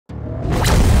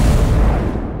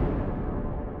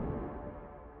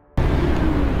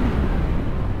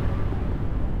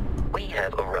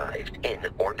arrived in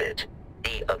orbit.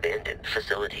 The abandoned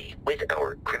facility with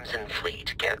our Crimson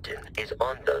Fleet captain is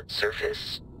on the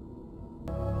surface.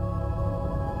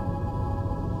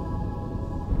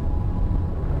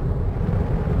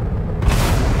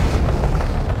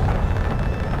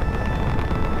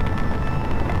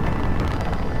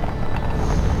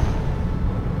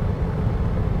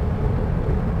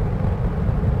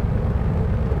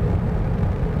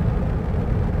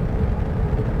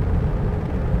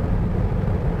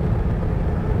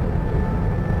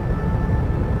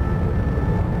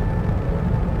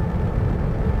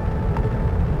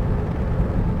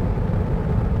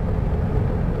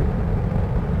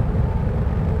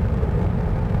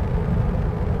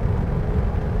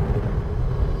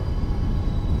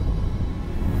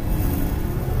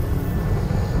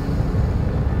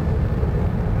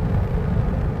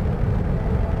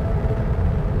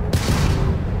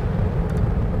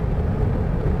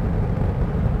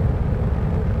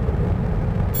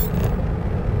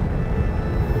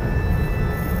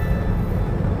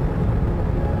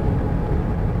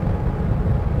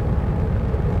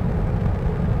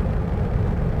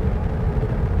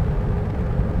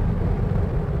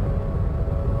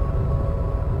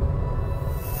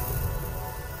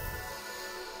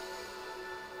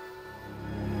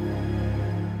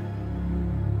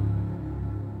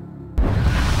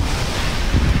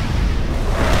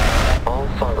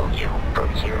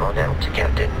 On out,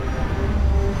 Captain.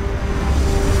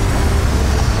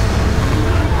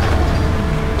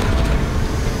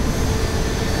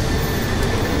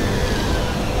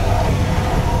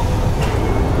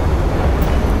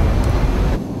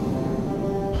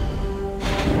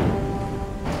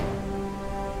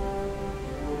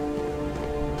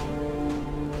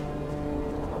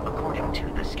 According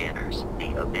to the scanners,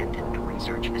 the abandoned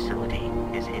research facility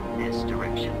is in this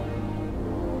direction.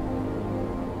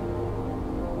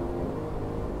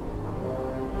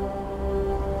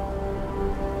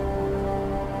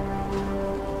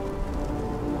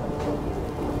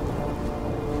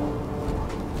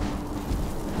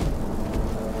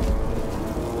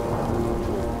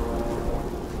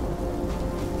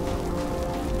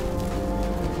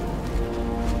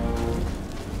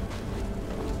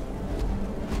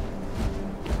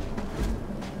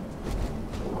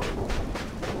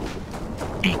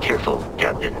 Be careful,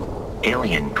 Captain.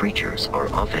 Alien creatures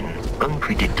are often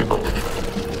unpredictable.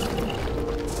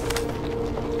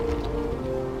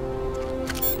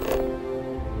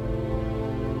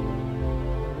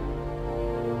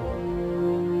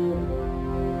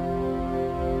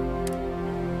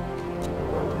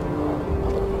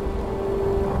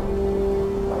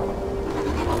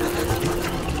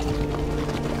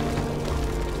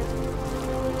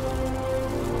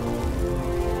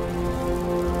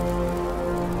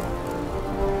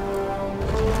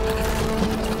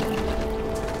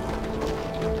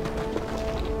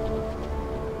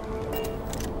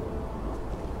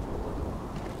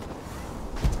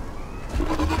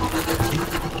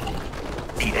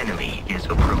 The enemy is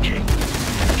approaching.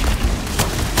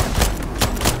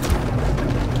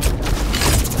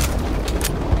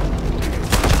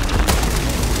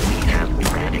 We have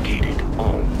eradicated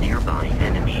all nearby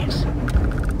enemies.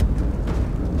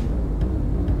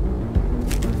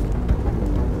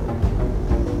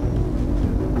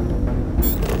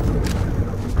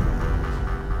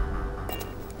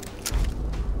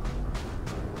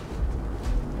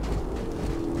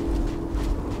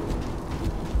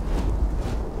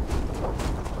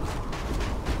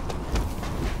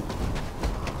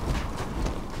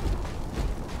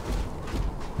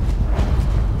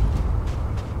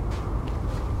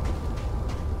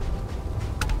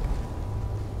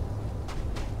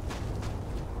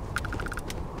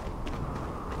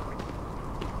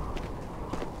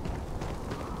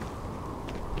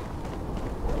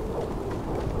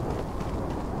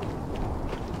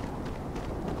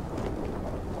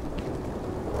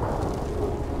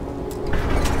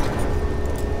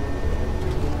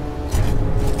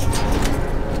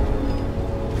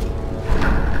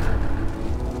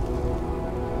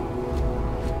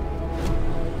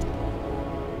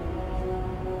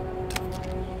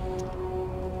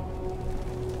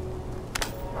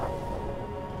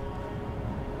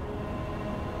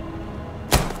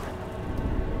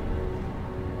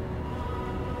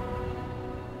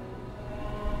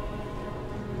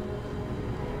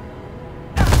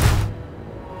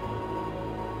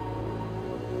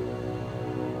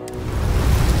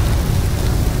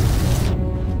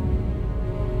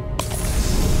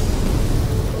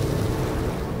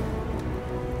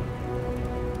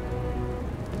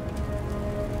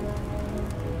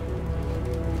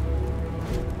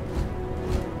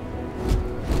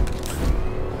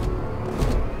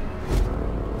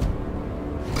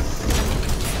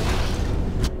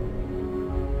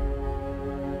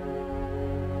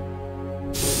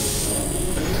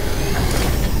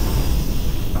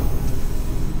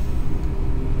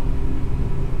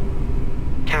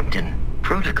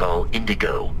 Protocol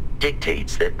Indigo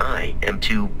dictates that I am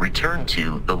to return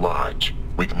to the Lodge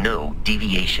with no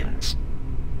deviations.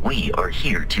 We are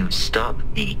here to stop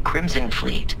the Crimson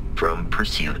Fleet from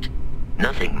pursuit.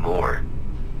 Nothing more.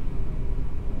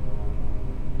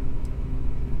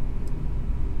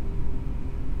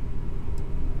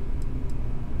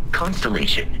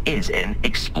 Constellation is an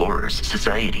explorers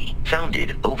society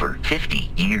founded over 50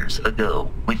 years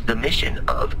ago with the mission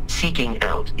of seeking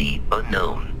out the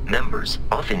unknown. Members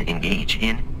often engage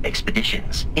in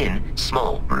expeditions in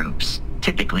small groups,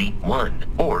 typically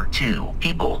 1 or 2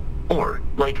 people, or,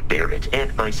 like Barrett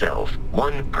and myself,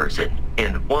 1 person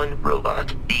and 1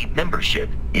 robot. The membership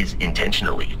is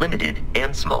intentionally limited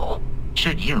and small.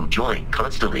 Should you join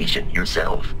Constellation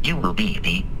yourself, you will be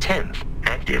the 10th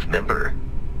active member.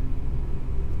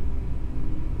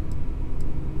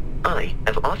 I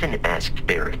have often asked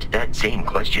Barrett that same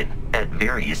question at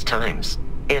various times,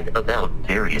 and about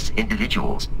various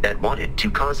individuals that wanted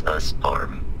to cause us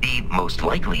harm. The most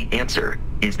likely answer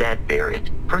is that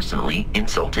Barrett personally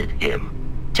insulted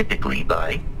him, typically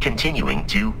by continuing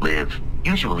to live,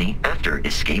 usually after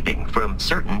escaping from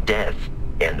certain death,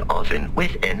 and often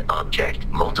with an object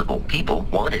multiple people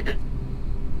wanted.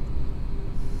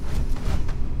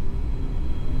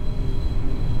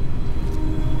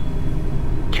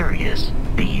 Curious,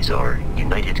 these are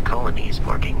United Colonies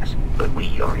markings, but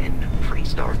we are in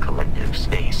Freestar Collective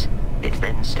space. It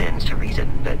then stands to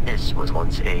reason that this was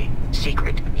once a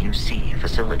secret UC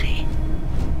facility.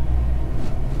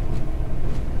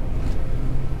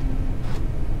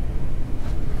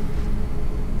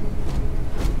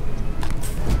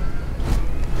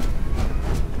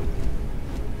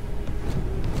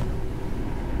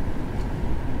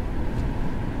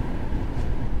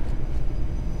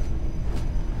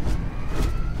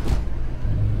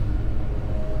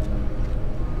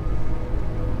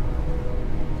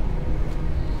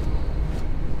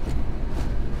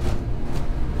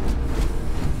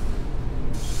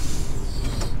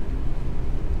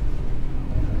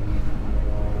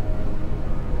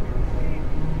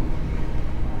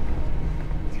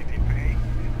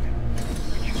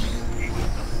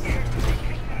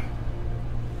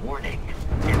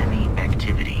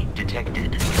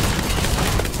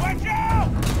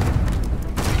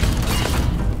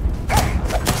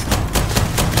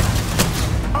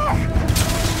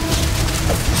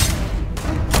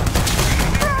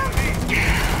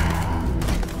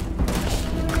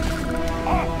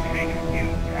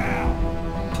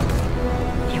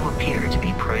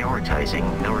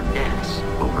 Our deaths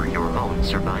over your own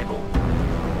survival.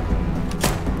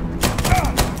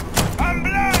 I'm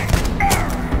blind!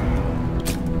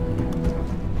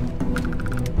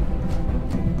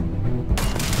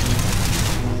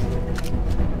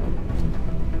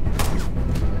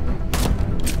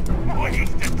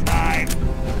 Waste of time!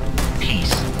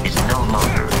 Peace is no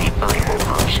longer a viable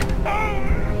option.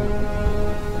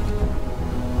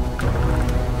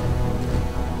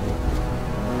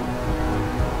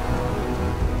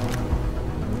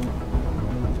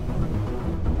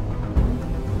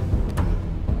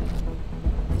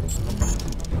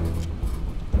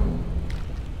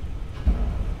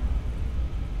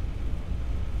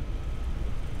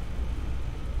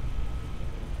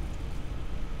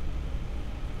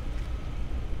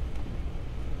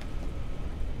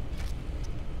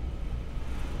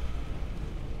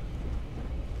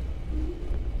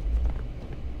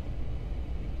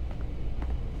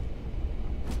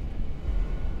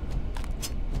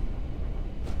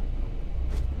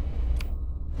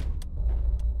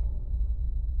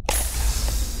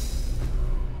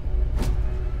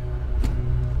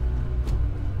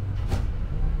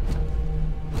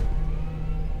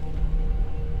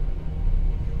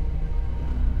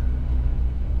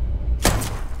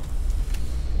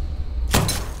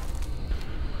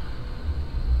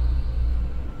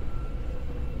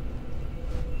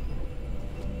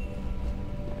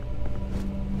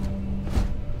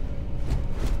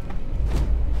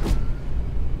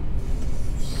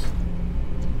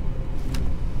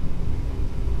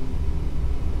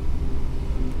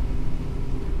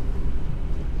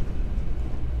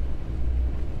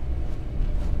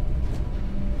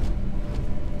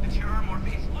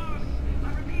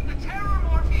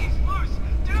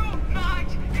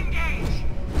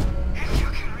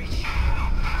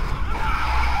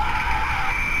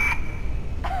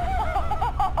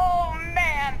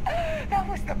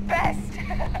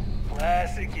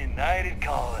 United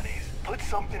Colonies. Put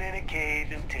something in a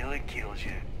cage until it kills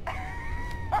you.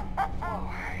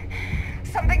 Oh,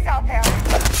 something's out there.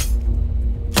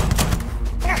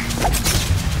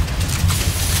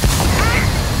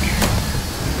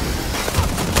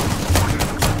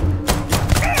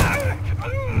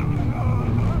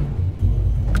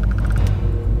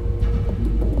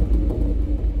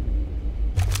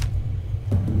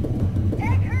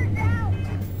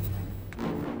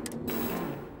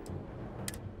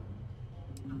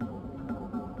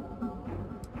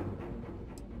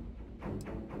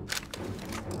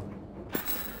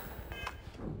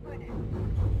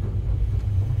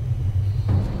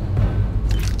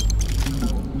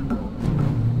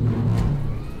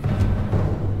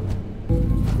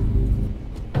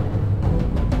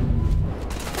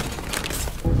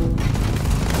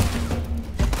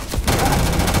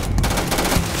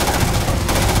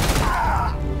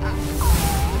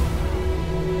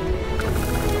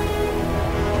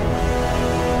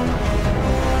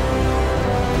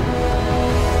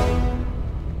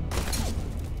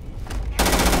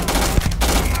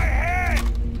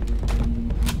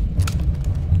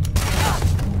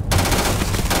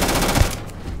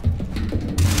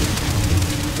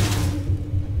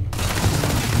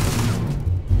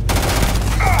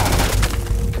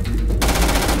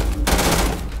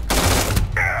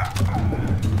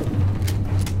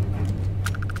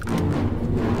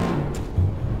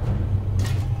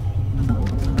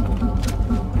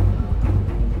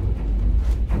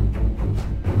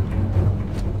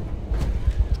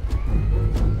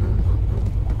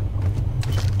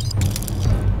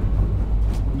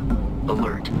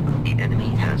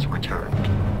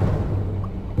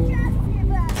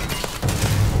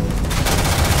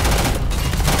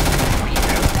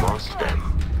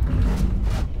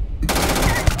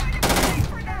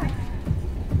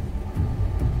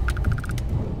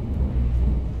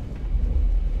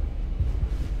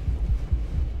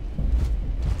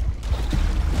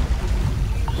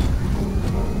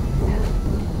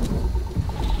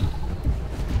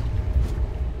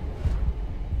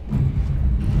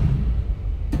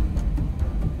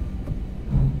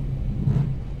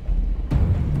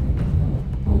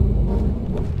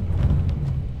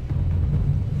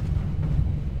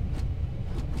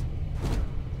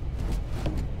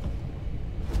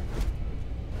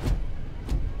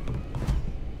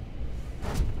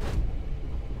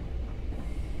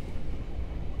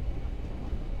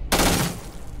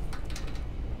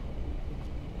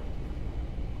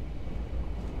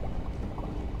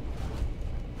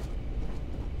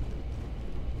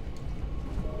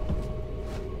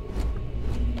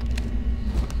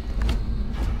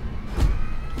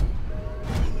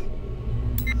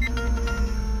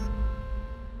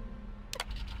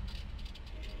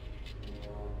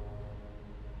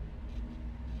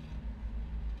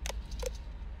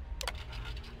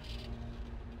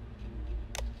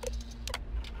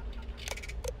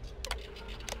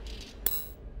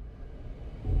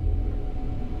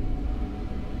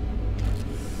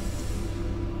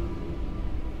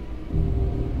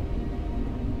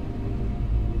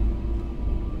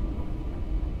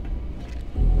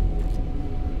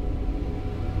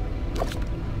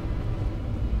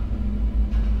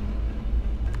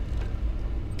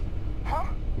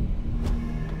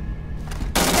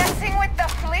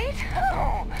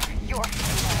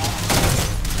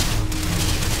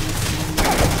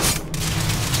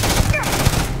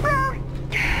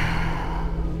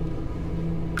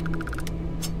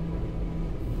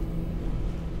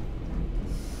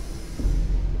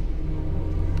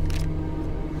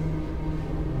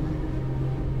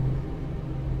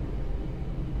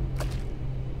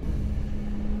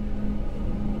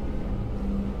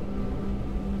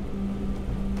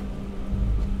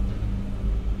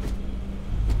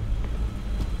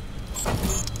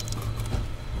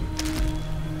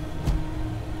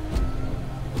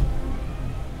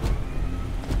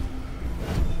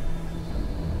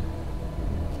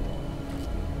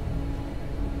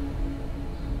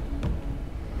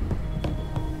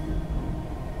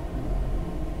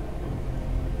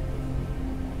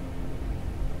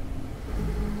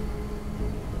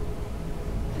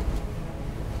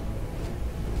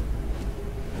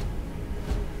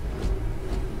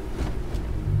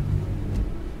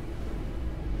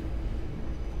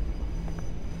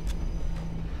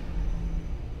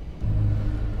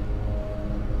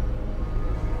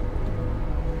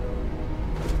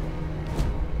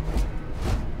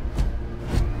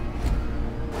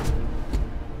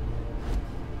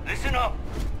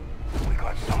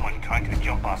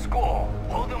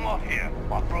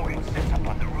 Rogan sits up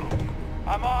on the roof.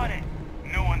 I'm on it.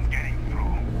 No one's getting through.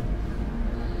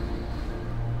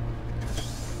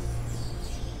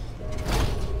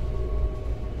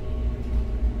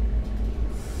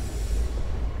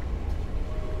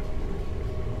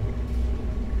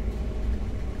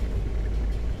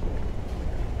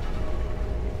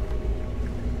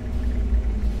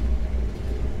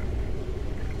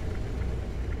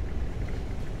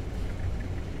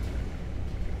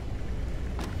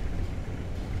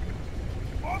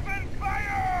 Open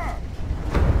fire!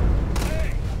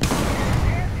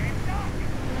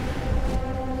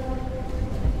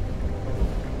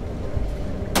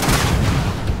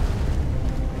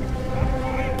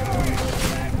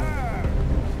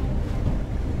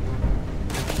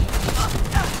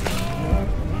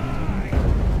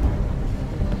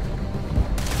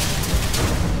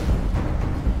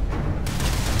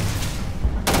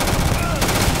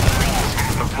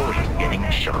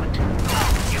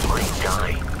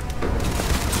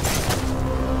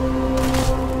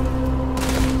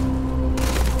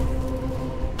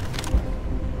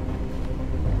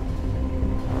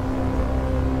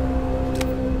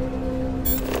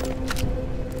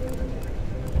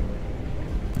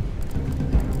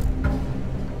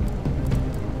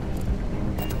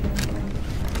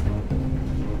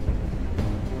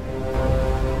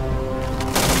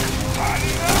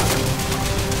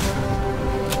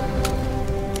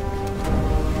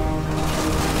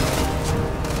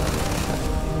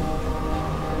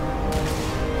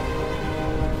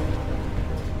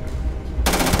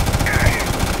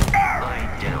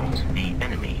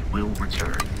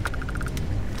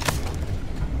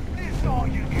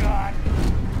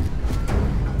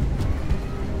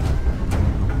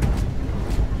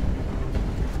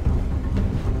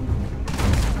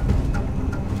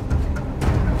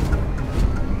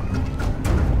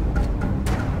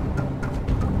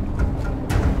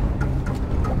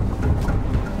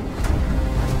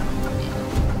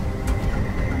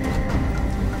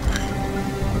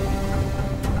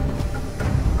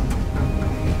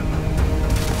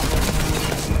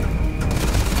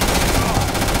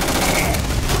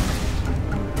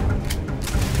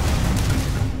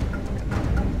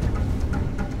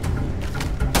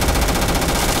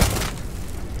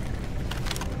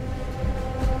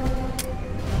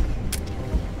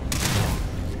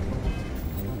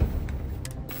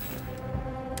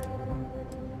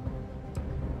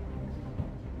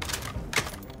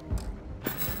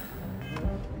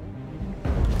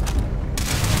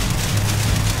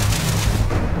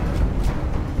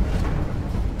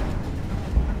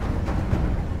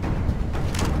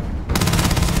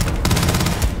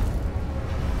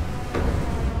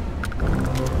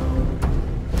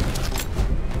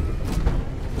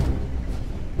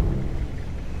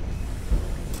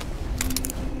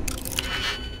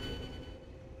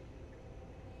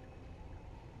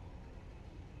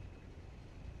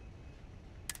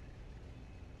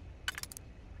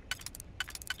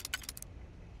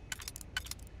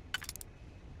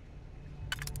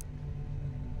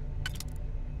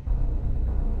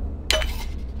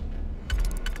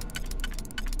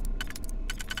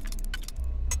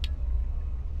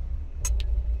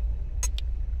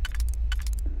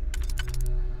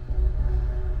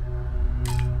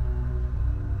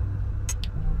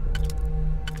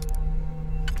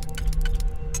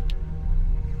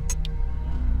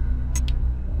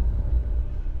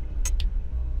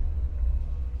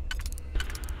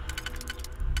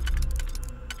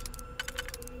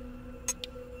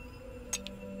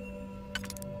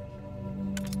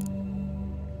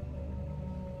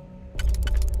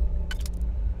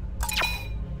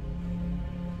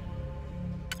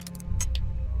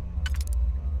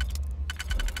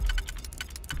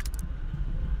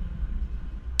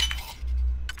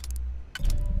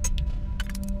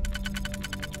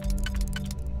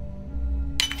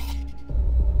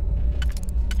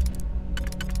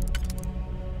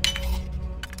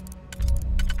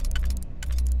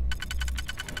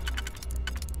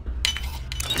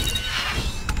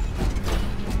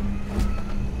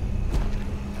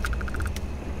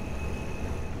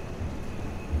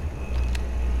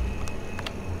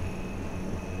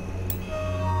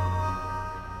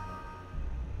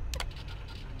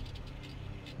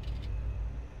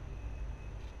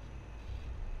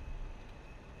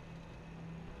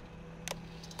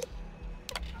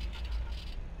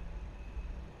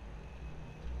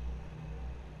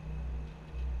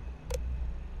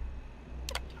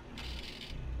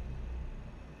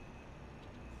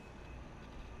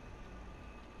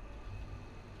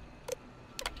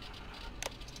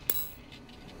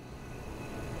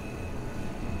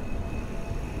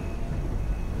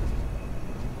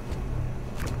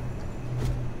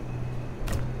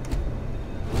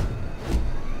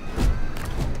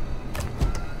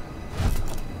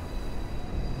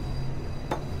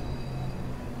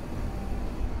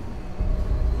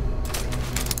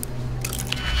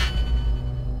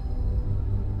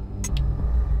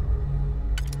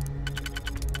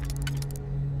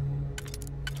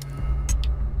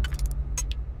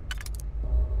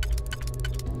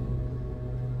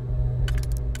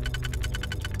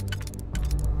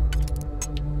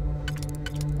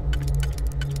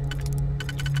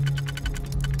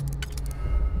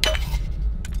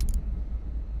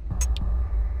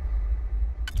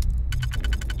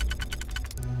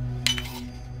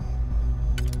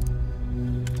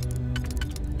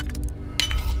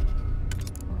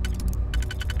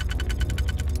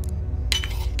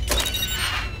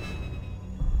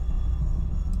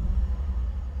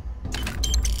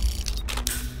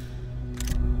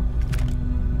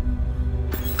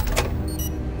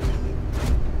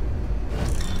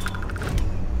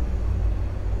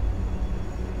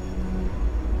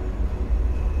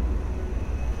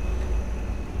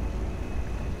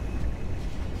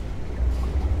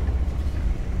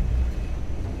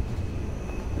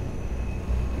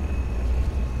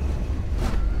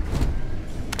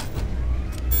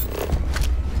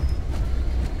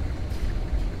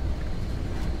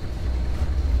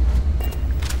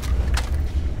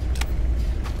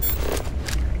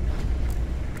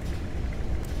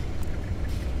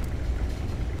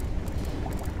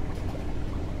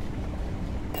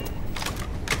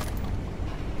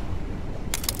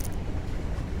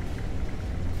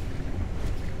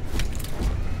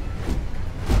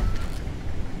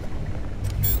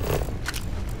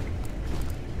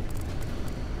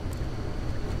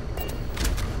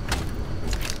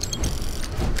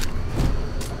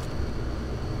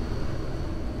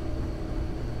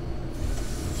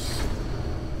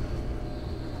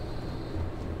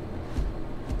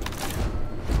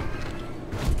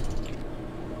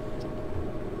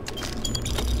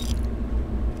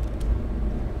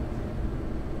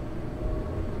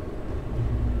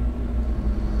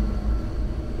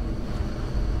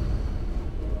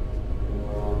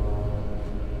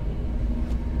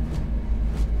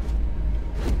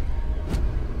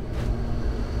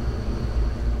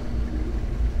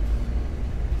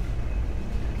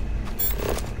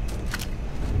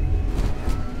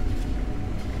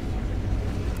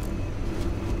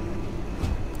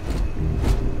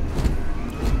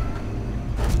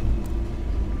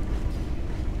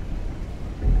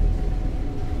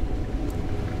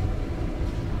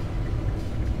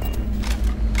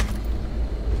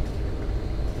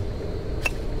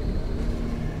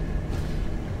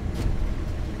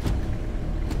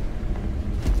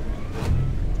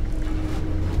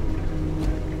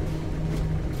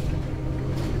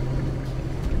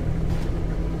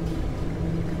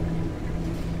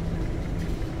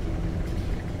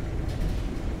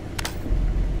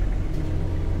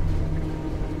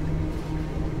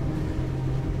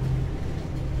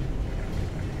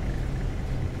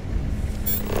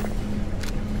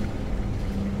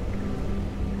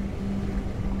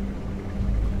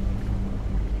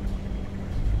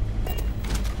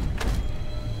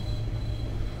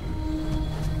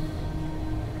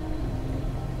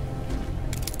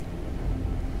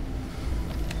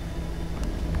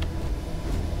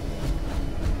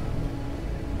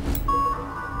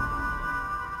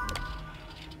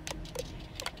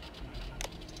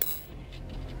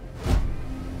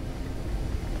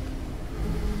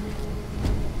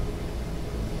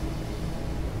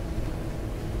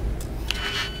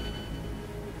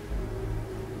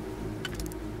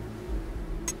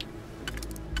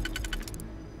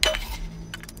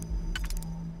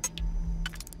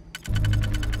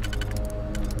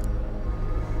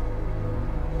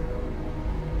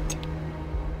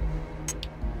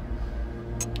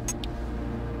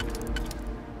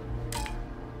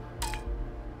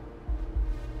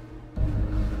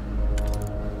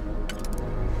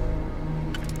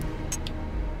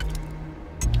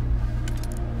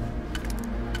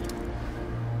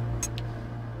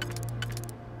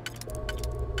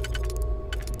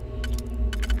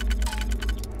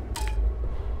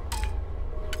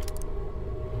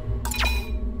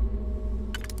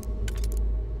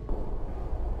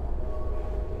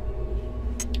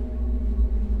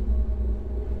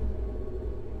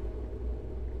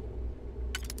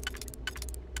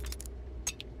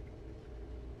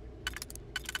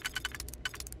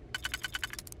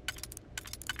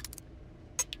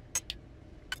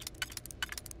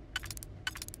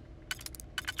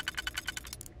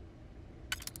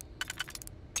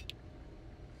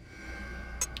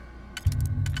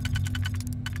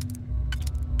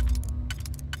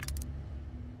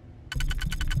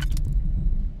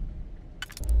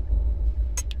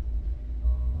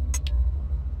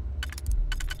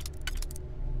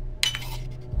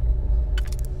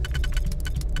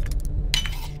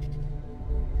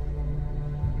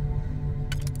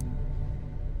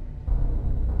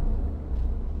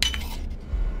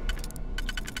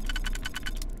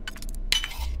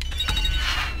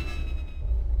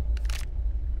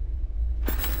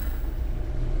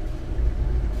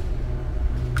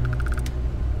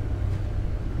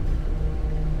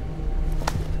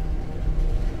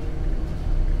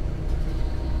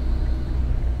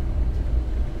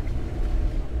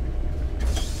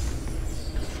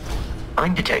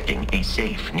 I'm detecting a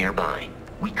safe nearby.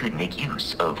 We could make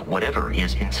use of whatever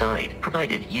is inside,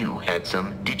 provided you had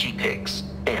some digipics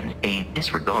and a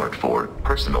disregard for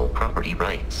personal property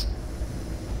rights.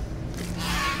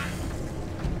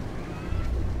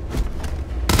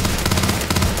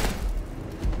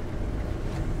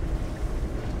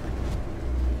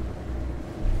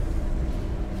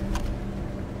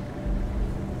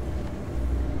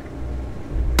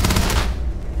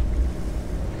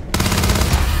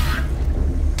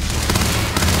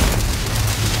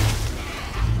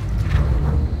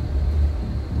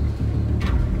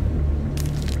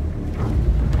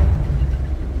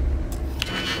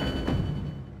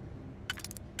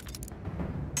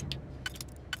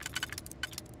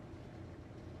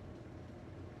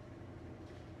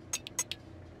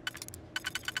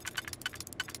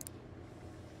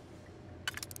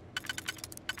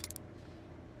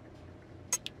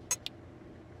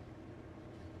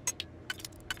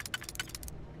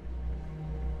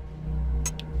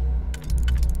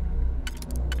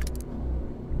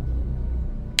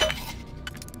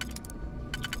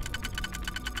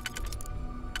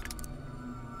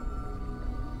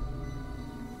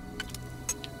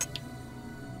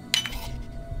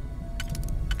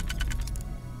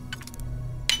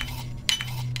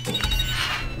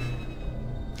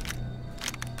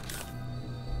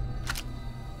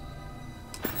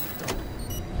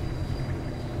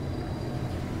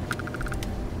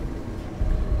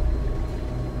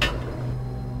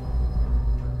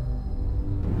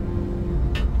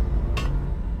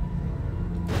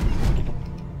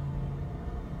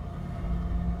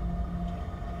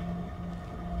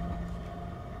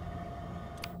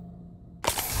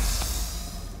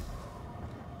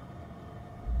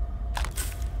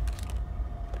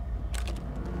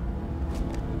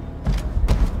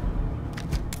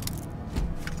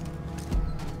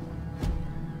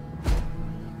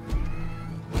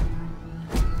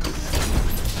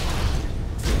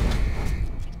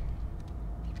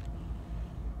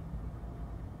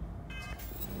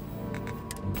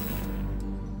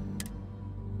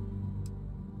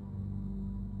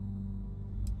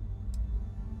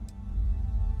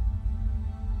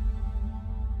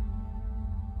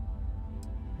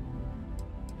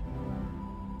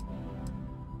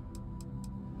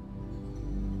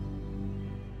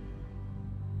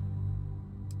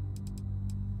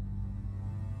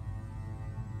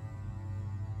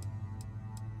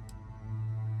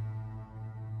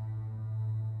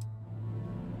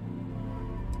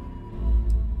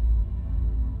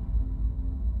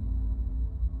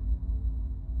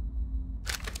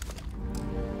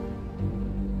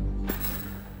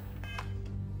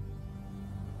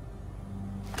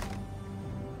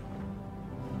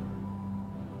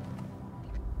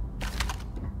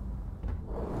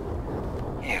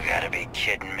 Be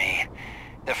kidding me.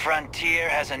 The Frontier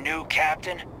has a new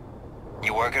captain?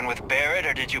 You working with Barrett,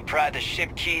 or did you pry the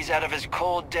ship keys out of his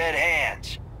cold, dead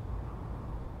hands?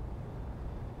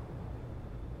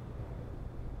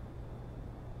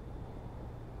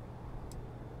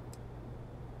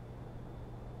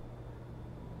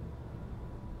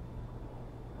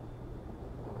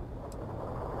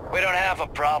 We don't have a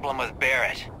problem with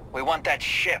Barrett. We want that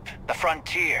ship, the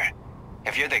Frontier.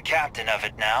 If you're the captain of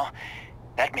it now,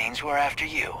 that means we're after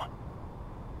you.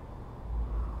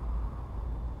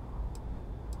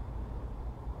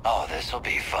 Oh, this'll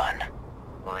be fun.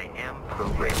 I am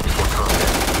programmed for combat.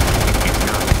 It is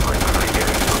not my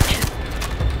primary function.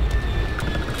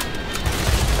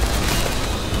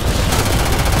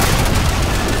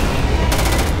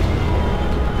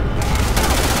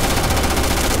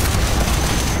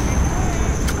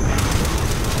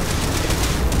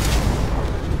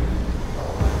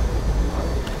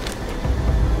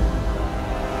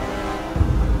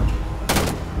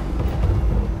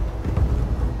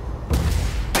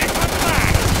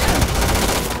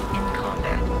 In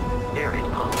combat, Barrett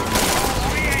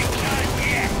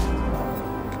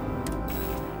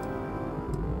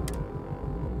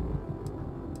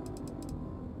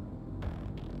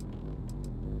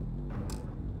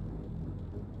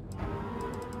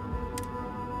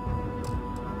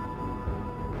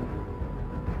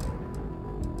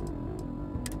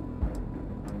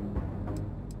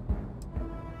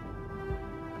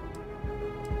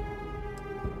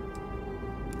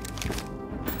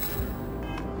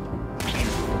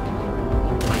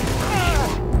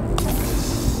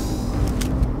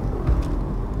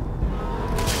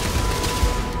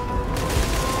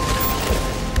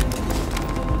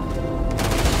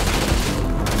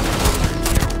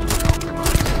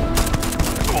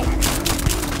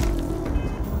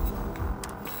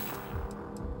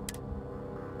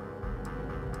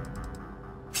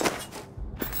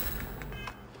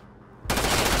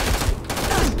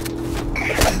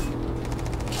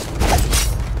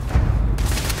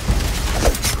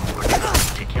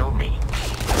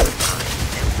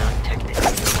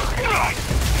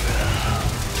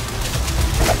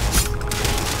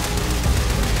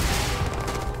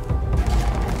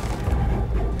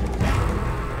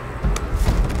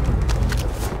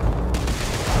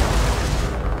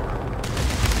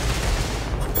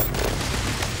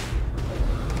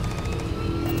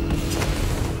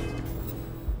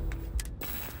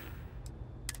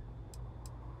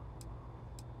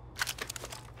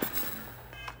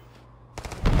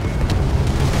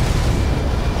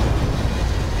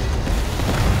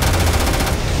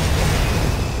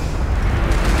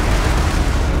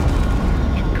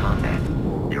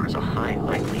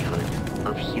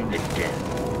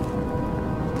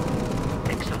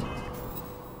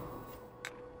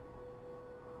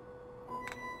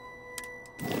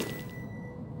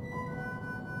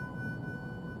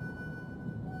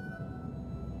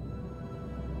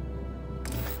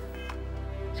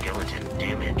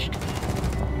damaged.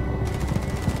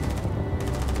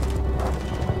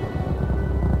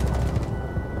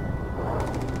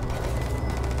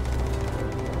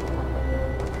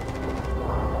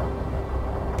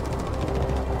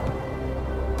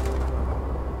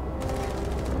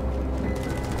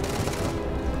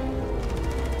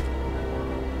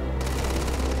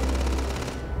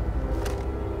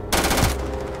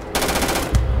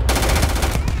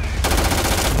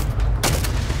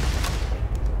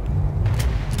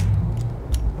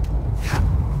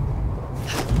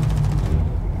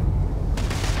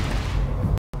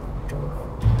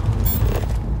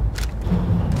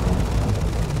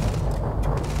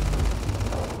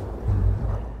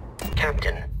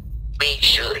 Captain, we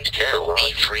should now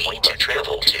be free to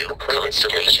travel to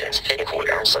Constellation's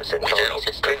headquarters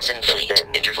without Crimson Fleet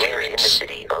interference in the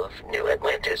city of New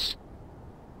Atlantis.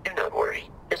 Do not worry,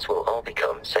 this will all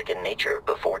become second nature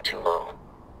before too long.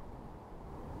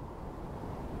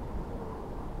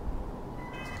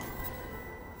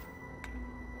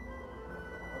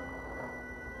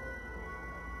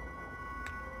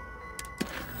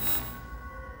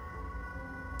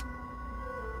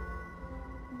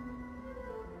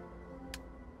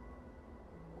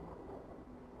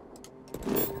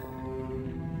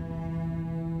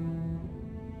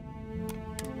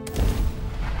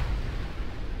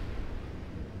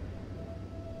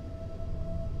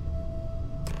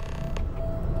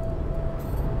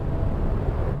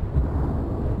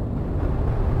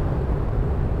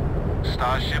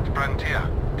 Starship Frontier,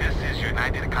 this is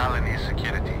United Colonies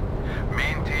Security.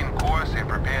 Maintain course and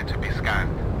prepare to be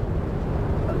scanned.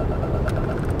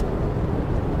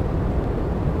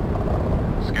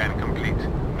 Scan complete.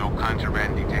 No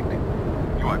contraband detected.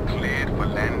 You are cleared for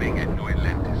landing at New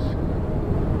Atlantis.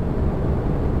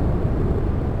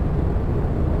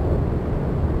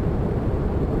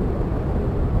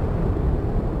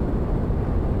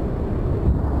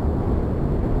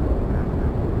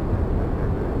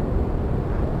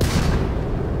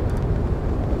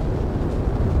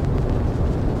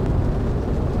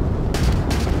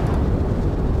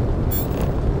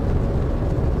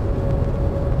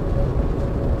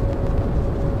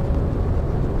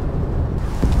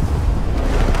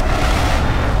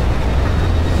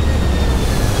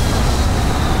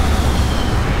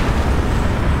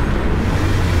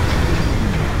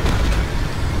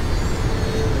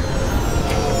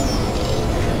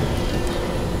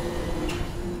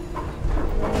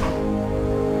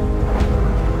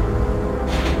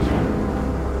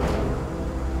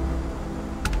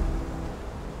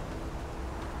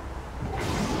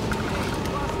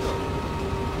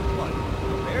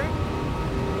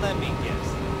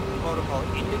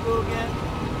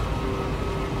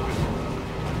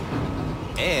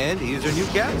 And here's your new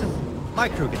captain. My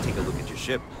crew can take a look at your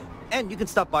ship, and you can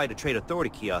stop by the Trade Authority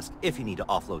kiosk if you need to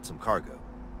offload some cargo.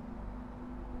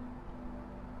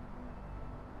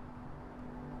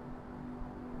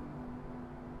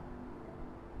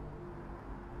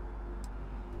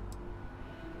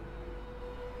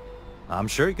 I'm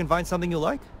sure you can find something you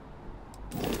like.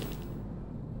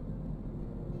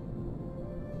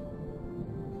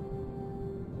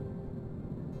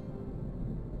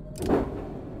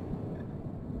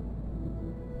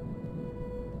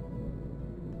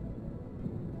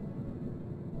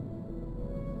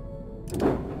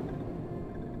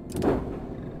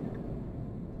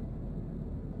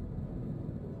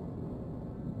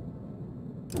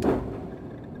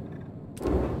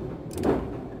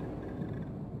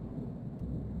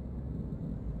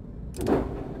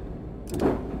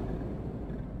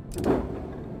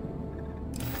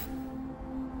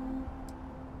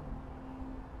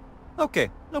 Okay,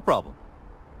 no problem.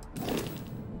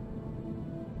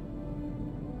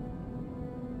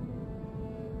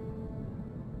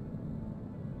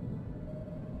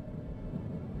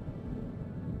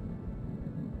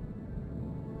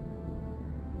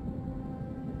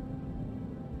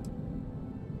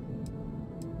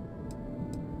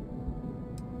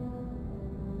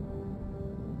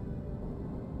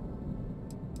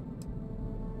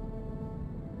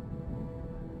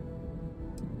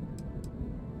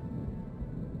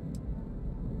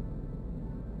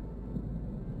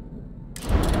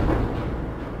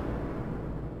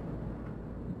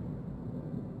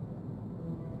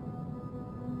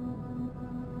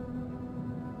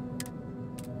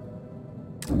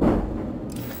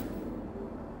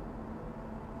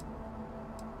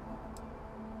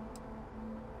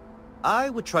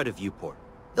 I would try the viewport.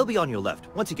 It'll be on your left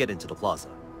once you get into the plaza.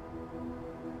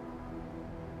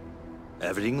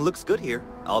 Everything looks good here.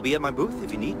 I'll be at my booth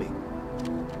if you need me.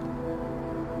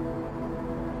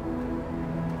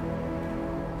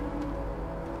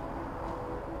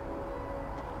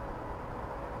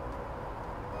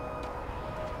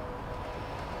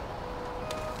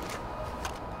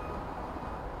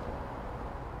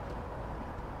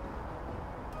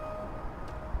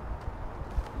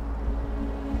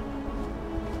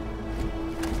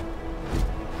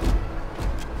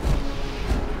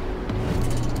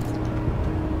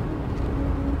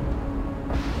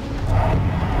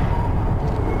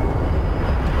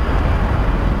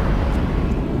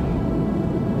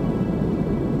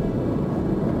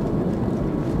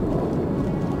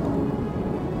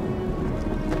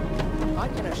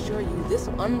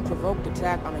 unprovoked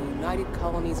attack on a United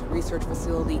Colonies research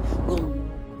facility will...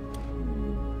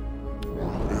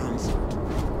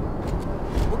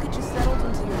 We'll get you settled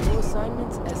into your new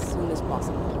assignments as soon as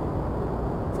possible.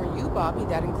 For you, Bobby,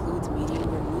 that includes meeting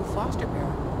your new foster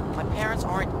parent. My parents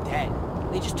aren't dead.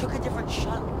 They just took a different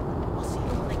shuttle. I'll see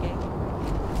you in the game.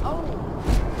 Oh.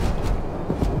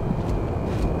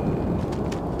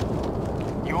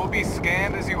 You will be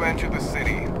scanned as you enter the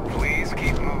city. Please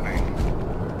keep moving.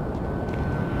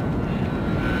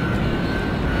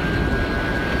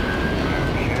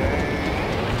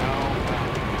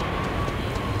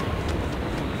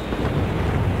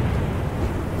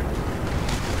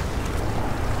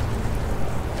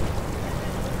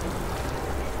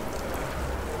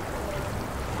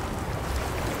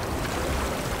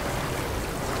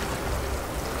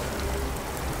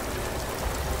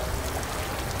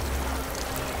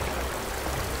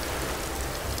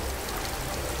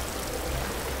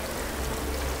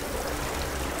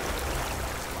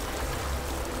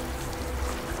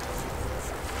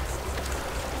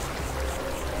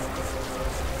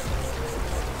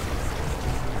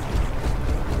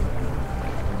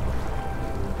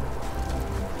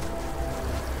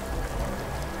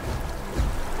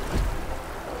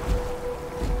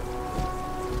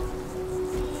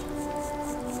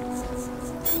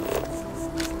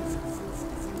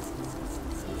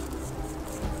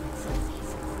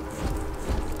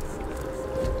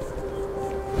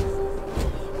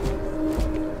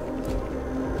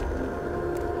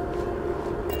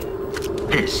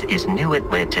 This is New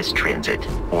Atlantis Transit,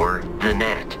 or the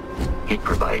NAT. It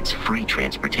provides free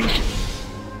transportation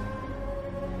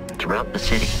throughout the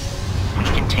city. We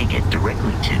can take it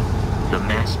directly to the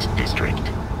Mast District.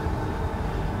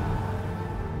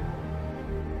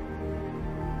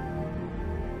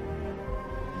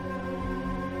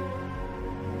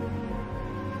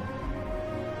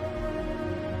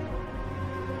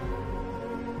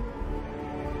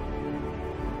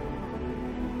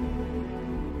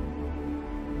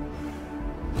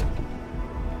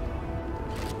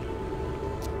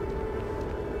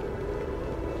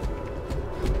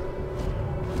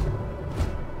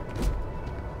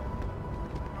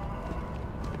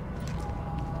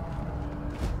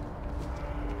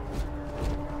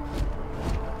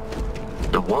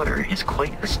 The water is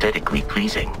quite aesthetically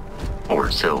pleasing,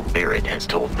 or so Barrett has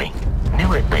told me.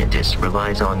 New Atlantis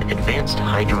relies on advanced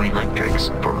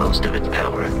hydroelectrics for most of its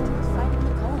power.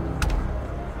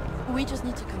 We just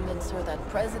need to convince her that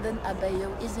President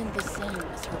Abeyo isn't the same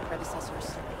as her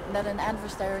predecessors, and that an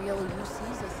adversarial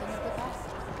UC is a thing of the past.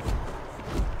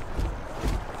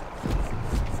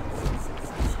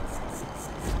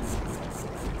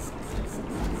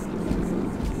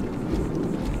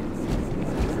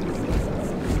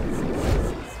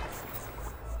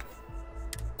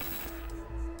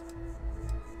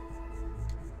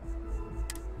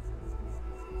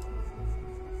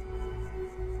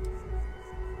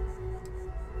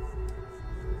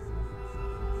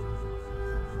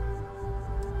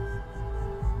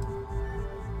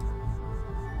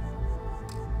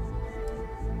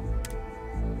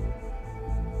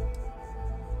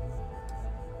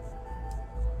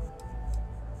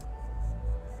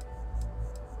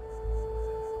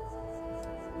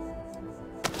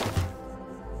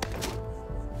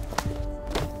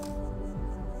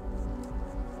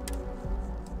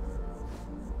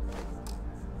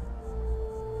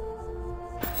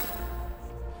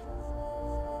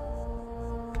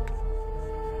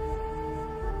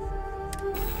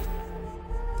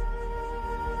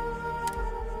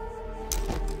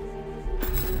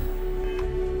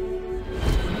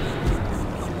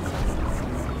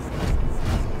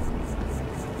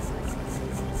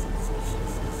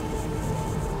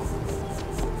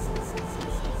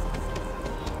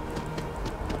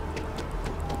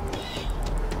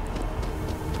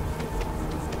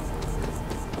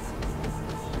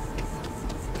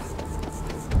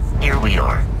 Here we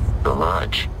are, the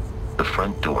lodge. The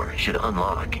front door should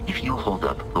unlock if you hold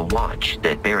up the watch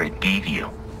that Barrett gave you.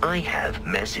 I have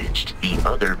messaged the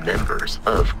other members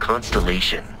of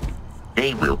Constellation.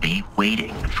 They will be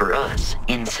waiting for us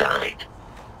inside.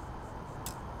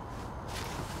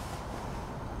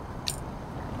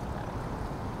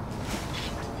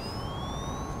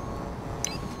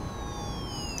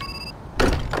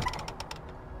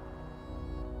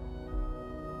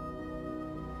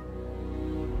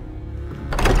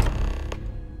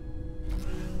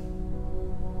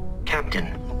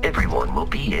 Captain, everyone will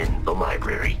be in the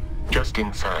library, just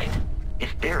inside.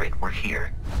 If Barrett were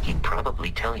here, he'd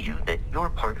probably tell you that you're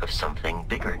part of something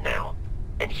bigger now,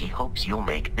 and he hopes you'll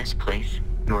make this place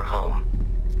your home.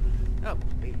 Oh,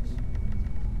 please.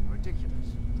 Ridiculous.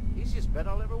 He's just bet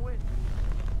I'll ever win.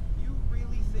 You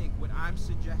really think what I'm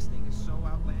suggesting is so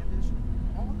outlandish?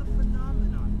 All the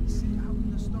phenomenon we see out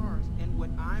in the stars, and what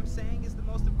I'm saying is the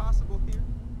most impossible here?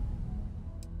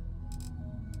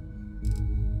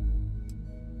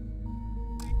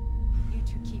 You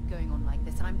two keep going on like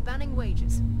this, and I'm banning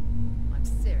wagers. I'm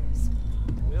serious.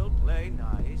 We'll play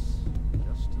nice.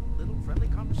 Just a little friendly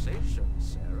conversation,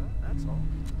 Sarah, that's all.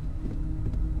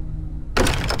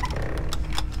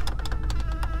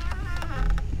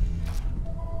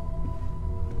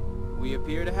 We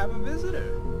appear to have a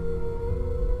visitor.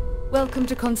 Welcome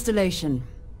to Constellation.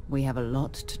 We have a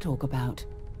lot to talk about.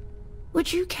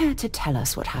 Would you care to tell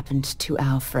us what happened to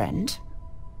our friend?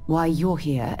 Why you're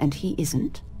here and he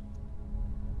isn't?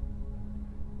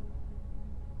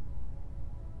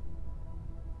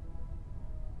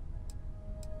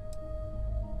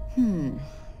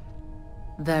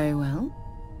 Very well.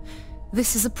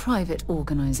 This is a private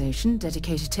organization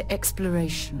dedicated to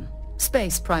exploration.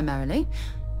 Space primarily,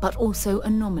 but also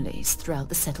anomalies throughout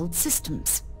the settled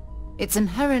systems. It's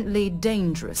inherently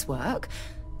dangerous work,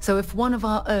 so if one of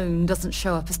our own doesn't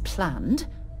show up as planned,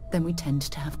 then we tend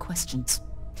to have questions.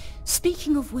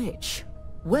 Speaking of which,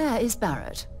 where is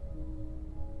Barrett?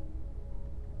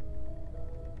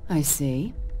 I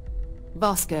see.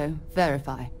 Vasco,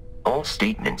 verify. All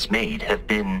statements made have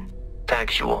been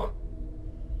factual.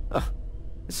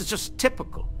 This is just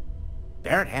typical.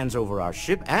 Barrett hands over our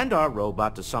ship and our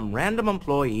robot to some random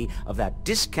employee of that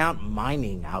discount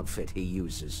mining outfit he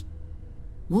uses.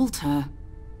 Walter.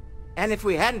 And if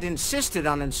we hadn't insisted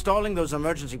on installing those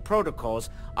emergency protocols,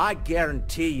 I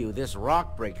guarantee you this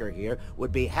rock breaker here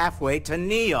would be halfway to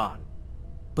Neon.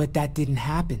 But that didn't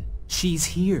happen. She's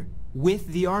here, with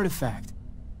the artifact.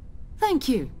 Thank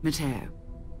you, Matteo.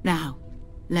 Now,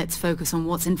 let's focus on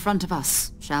what's in front of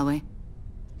us, shall we?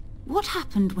 What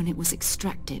happened when it was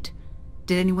extracted?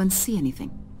 Did anyone see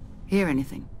anything? Hear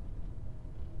anything?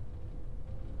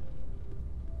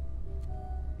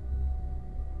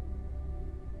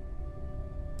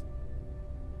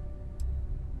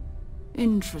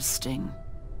 Interesting.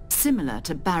 Similar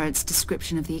to Barrett's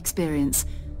description of the experience,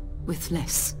 with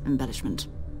less embellishment.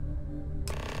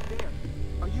 There.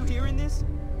 Are you hearing this?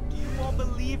 Do you all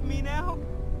believe me now?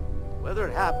 Whether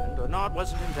it happened or not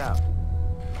wasn't in doubt.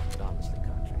 But honestly,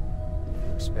 Country,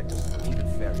 you expect us to believe in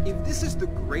fairy tales? If this is the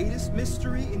greatest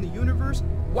mystery in the universe,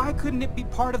 why couldn't it be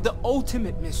part of the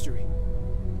ultimate mystery?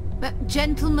 But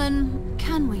gentlemen,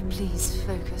 can we please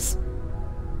focus?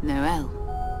 Noel,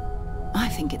 I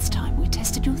think it's time we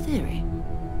tested your theory.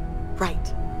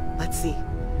 Right. Let's see.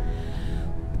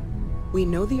 We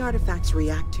know the artifacts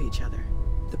react to each other.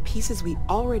 The pieces we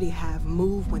already have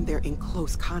move when they're in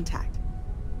close contact.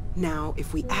 Now,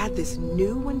 if we add this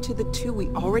new one to the two we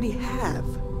already have...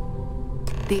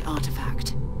 The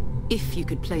artifact. If you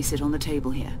could place it on the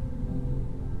table here.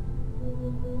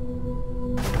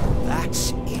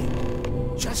 That's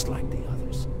it. Just like the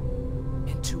others.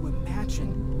 And to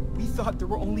imagine, we thought there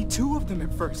were only two of them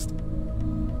at first.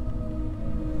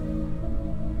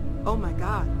 Oh my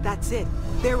god, that's it.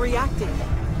 They're reacting.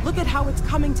 Look at how it's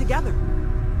coming together.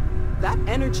 That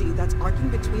energy that's arcing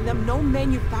between them, no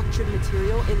manufactured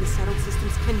material in the settled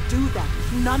systems can do that.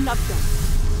 None of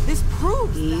them. This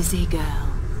proves Easy, girl.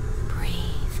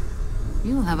 Breathe.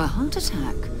 You'll have a heart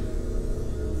attack.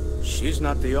 She's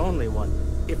not the only one.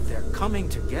 If they're coming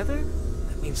together,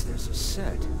 that means there's a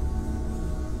set.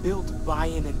 Built by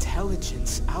an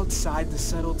intelligence outside the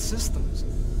settled systems.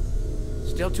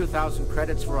 Still 2,000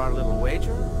 credits for our little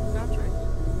wager, Country?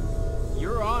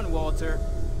 You're on, Walter.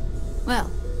 Well,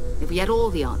 if we had all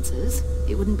the answers,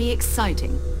 it wouldn't be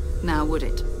exciting, now would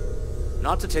it?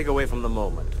 Not to take away from the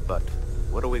moment, but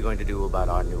what are we going to do about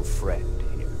our new friend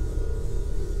here?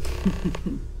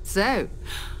 So,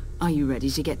 are you ready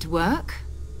to get to work?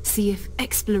 See if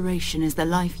exploration is the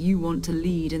life you want to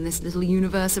lead in this little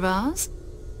universe of ours?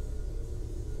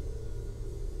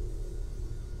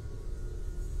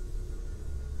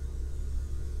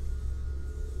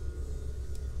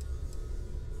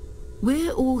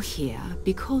 We're all here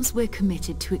because we're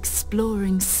committed to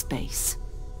exploring space.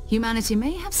 Humanity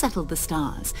may have settled the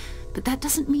stars, but that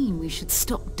doesn't mean we should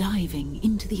stop diving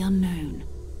into the unknown.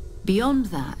 Beyond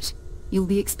that, you'll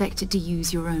be expected to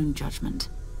use your own judgment,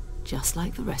 just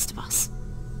like the rest of us.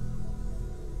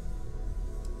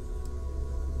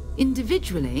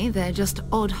 Individually, they're just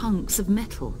odd hunks of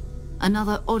metal,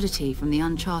 another oddity from the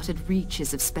uncharted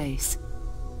reaches of space.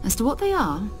 As to what they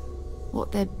are,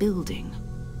 what they're building,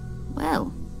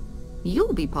 well,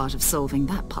 you'll be part of solving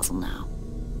that puzzle now.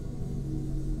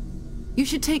 You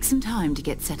should take some time to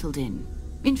get settled in.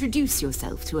 Introduce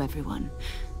yourself to everyone.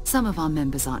 Some of our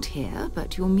members aren't here,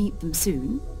 but you'll meet them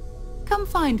soon. Come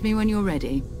find me when you're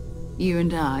ready. You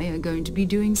and I are going to be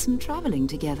doing some traveling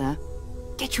together.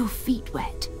 Get your feet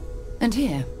wet. And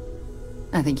here,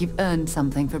 I think you've earned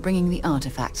something for bringing the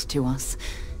artifact to us.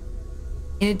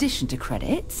 In addition to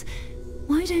credits,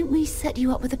 why don't we set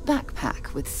you up with a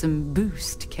backpack with some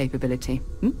boost capability?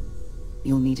 Hmm?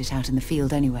 You'll need it out in the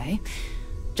field anyway.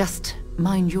 Just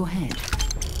mind your head.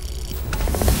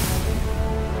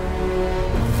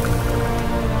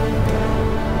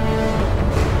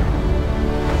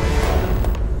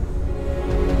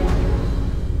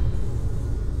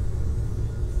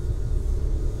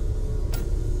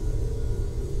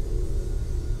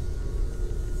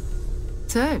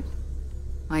 So,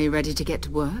 are you ready to get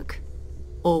to work?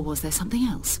 Or was there something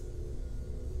else?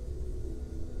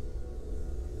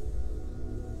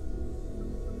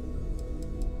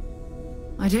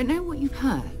 I don't know what you've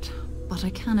heard, but I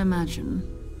can imagine.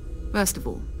 First of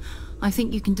all, I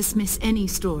think you can dismiss any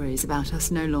stories about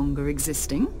us no longer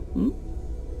existing.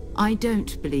 I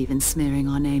don't believe in smearing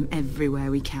our name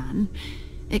everywhere we can.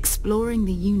 Exploring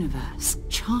the universe,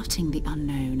 charting the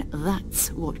unknown,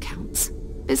 that's what counts.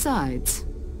 Besides,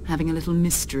 having a little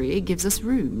mystery gives us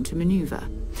room to maneuver.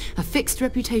 A fixed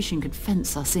reputation could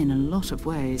fence us in a lot of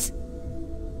ways.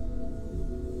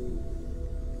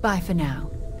 Bye for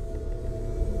now.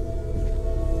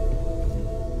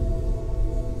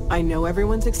 I know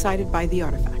everyone's excited by the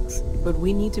artifacts, but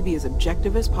we need to be as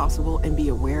objective as possible and be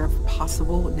aware of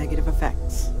possible negative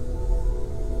effects.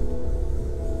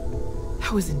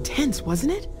 That was intense,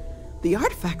 wasn't it? The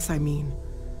artifacts, I mean.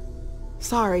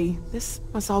 Sorry, this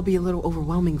must all be a little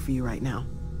overwhelming for you right now.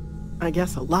 I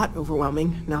guess a lot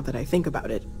overwhelming, now that I think about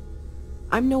it.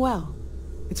 I'm Noelle.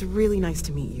 It's really nice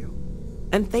to meet you.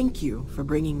 And thank you for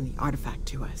bringing the artifact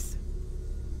to us.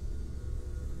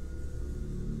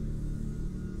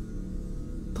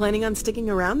 Planning on sticking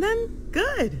around then?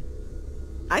 Good!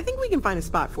 I think we can find a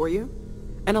spot for you.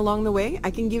 And along the way,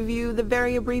 I can give you the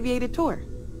very abbreviated tour.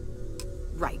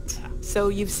 Right. So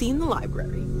you've seen the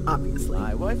library, obviously.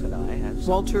 My wife and I have...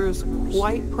 Walter's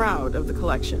quite proud of the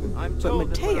collection, but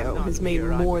Mateo has made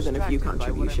more than a few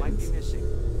contributions.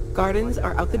 Gardens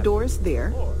are out the doors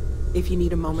there, if you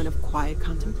need a moment of quiet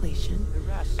contemplation.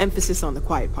 Emphasis on the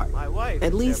quiet part,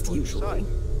 at least usually.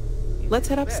 Let's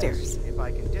head upstairs.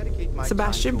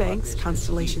 Sebastian Banks,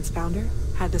 Constellation's founder,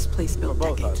 had this place built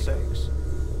decades ago.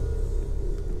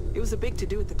 It was a big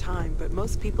to-do at the time, but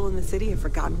most people in the city have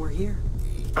forgotten we're here.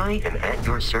 I am at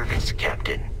your service,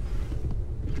 Captain.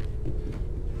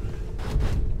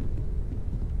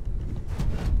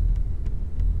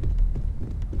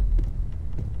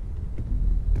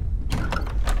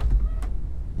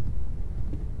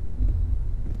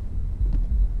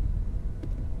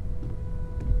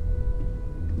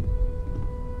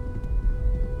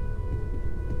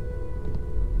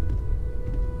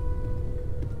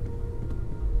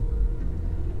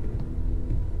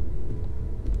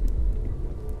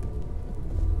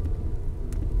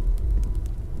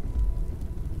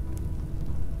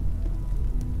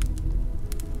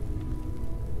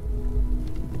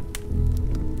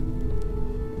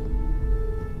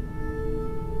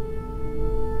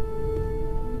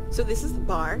 So this is the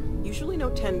bar. Usually no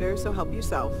tender, so help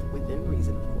yourself. Within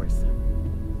reason, of course.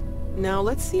 Now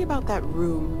let's see about that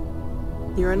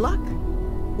room. You're in luck.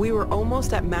 We were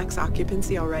almost at max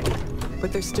occupancy already,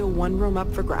 but there's still one room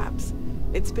up for grabs.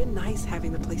 It's been nice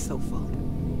having the place so full.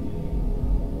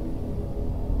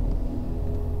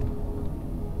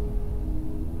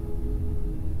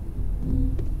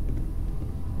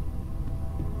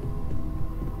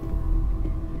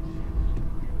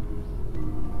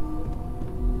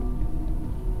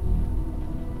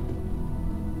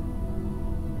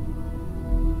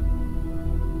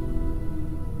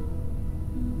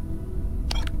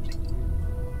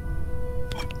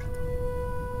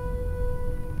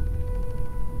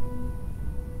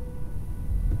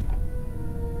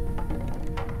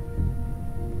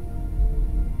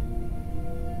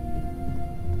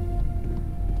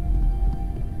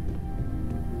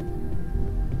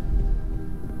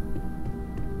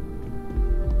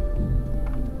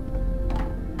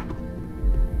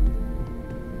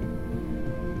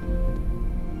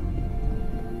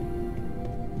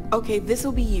 Okay,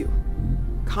 this'll be you.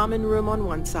 Common room on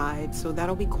one side, so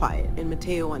that'll be quiet, and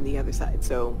Mateo on the other side,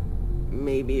 so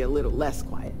maybe a little less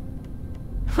quiet.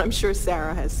 I'm sure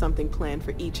Sarah has something planned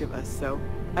for each of us, so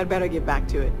I'd better get back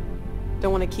to it.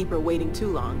 Don't want to keep her waiting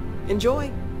too long.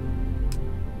 Enjoy!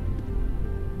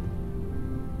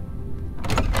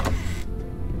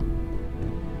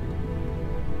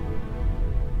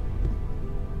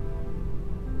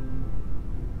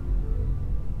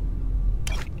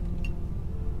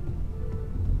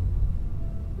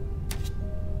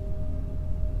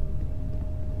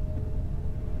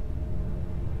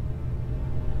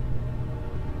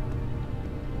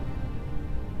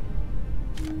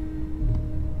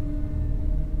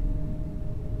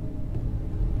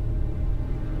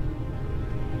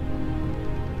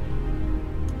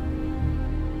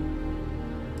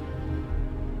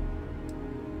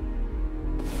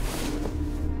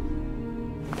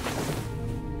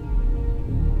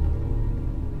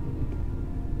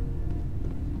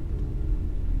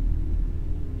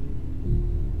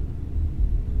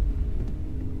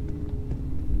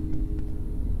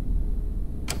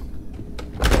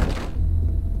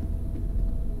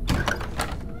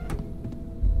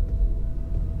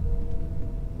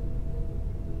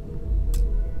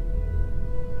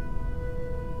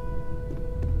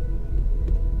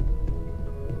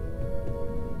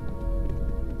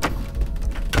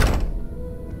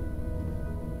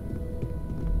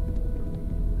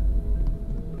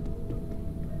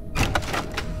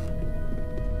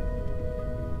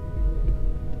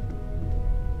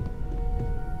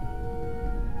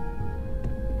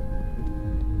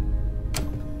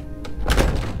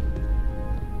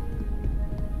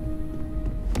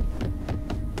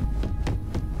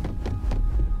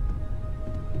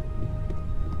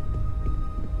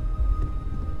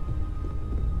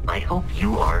 I hope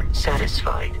you are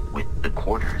satisfied with the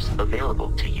quarters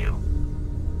available to you.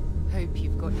 Hope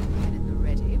you've got your pen at the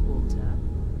ready, Walter.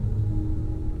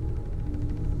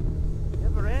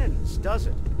 Never ends, does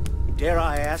it? Dare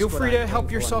I ask? Feel free to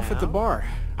help yourself at the bar.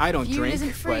 I don't Fuel drink,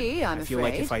 isn't free, but I'm I feel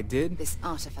like afraid. if I did, This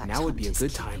artifact now would be a hunt is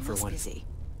good time keeping for us one. busy.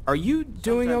 Are you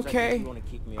doing Sometimes I think okay? you wanna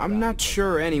keep me I'm around not because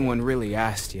sure I'm anyone really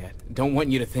asked yet. Don't want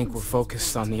you to think we're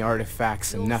focused on the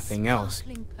artifacts and Your nothing else.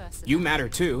 sparkling You personality. matter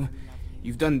too.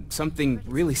 You've done something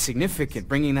really significant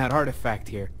bringing that artifact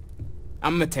here.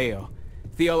 I'm Mateo,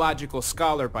 theological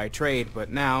scholar by trade,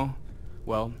 but now,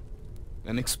 well,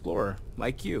 an explorer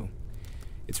like you.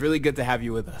 It's really good to have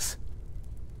you with us.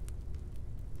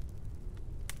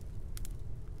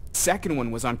 Second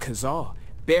one was on Kazal,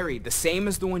 buried, the same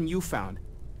as the one you found.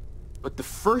 But the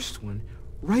first one,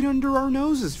 right under our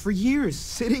noses for years,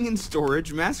 sitting in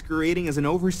storage, masquerading as an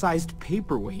oversized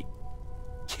paperweight.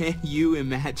 Can you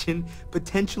imagine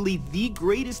potentially the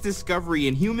greatest discovery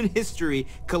in human history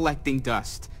collecting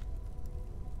dust?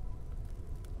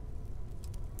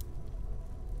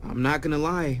 I'm not gonna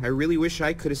lie, I really wish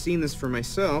I could have seen this for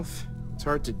myself. It's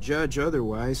hard to judge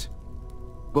otherwise.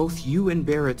 Both you and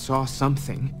Barrett saw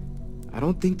something. I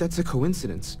don't think that's a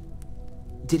coincidence.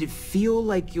 Did it feel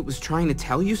like it was trying to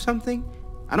tell you something?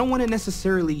 I don't want to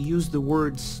necessarily use the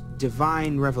words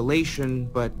divine revelation,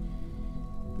 but,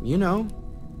 you know,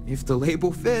 if the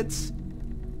label fits.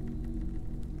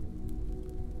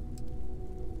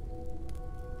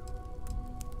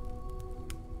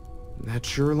 That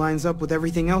sure lines up with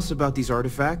everything else about these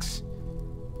artifacts.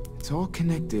 It's all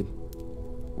connected.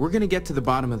 We're gonna get to the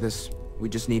bottom of this. We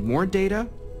just need more data,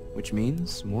 which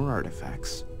means more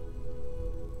artifacts.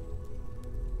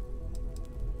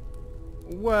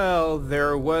 Well,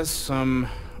 there was some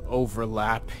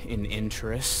overlap in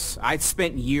interests. I'd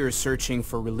spent years searching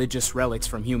for religious relics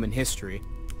from human history.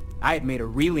 I had made a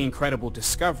really incredible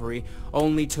discovery,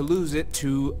 only to lose it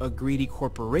to a greedy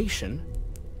corporation.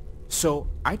 So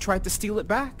I tried to steal it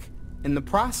back. In the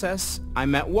process, I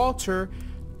met Walter.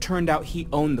 Turned out he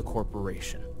owned the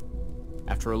corporation.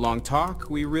 After a long talk,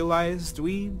 we realized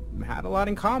we had a lot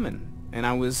in common, and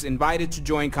I was invited to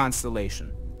join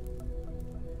Constellation.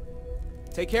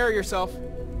 Take care of yourself.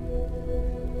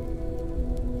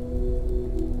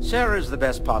 Sarah's the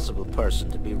best possible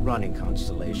person to be running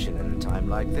Constellation in a time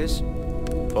like this.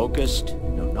 Focused,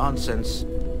 no nonsense,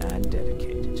 and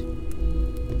dedicated.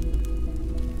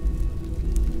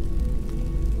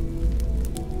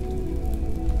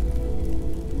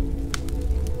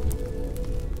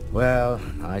 Well,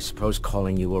 I suppose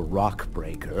calling you a rock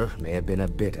breaker may have been a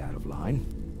bit out of line.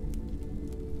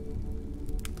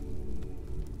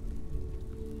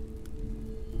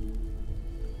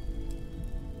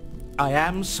 I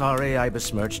am sorry I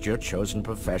besmirched your chosen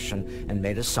profession and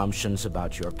made assumptions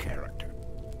about your character.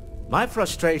 My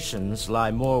frustrations lie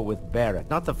more with Barrett,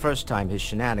 not the first time his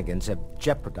shenanigans have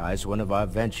jeopardized one of our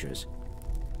ventures.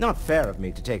 Not fair of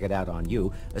me to take it out on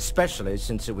you, especially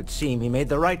since it would seem he made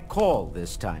the right call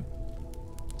this time.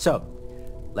 So,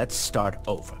 let's start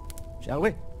over, shall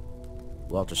we?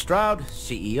 Walter Stroud,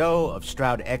 CEO of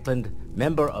Stroud Eklund,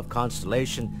 member of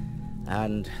Constellation,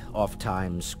 and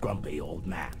oft-times grumpy old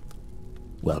man.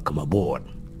 Welcome aboard.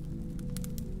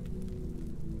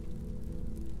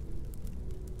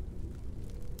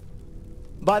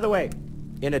 By the way,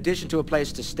 in addition to a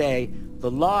place to stay,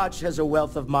 the Lodge has a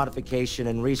wealth of modification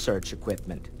and research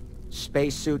equipment.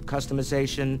 Spacesuit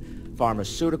customization,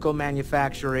 pharmaceutical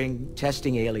manufacturing,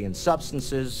 testing alien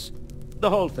substances, the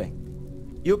whole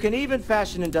thing. You can even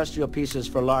fashion industrial pieces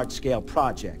for large-scale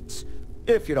projects,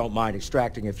 if you don't mind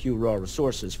extracting a few raw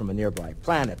resources from a nearby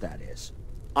planet, that is.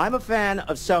 I'm a fan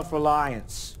of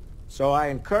self-reliance, so I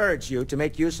encourage you to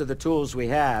make use of the tools we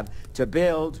have to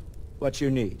build what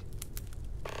you need.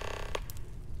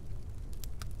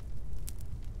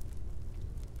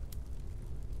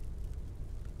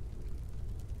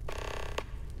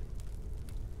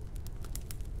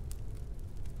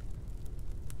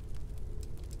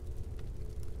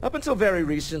 Up until very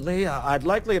recently, I'd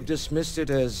likely have dismissed it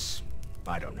as,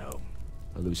 I don't know,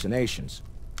 hallucinations.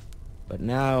 But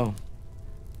now,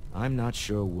 I'm not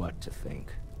sure what to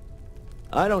think.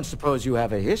 I don't suppose you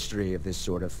have a history of this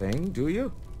sort of thing, do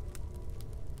you?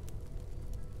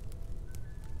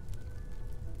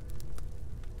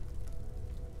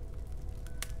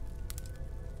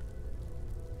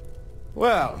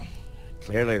 Well,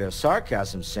 clearly the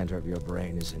sarcasm center of your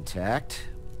brain is intact.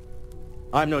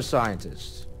 I'm no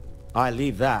scientist. I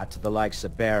leave that to the likes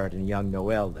of Barrett and young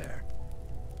Noel there.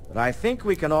 But I think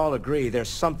we can all agree there's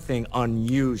something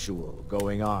unusual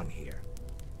going on here.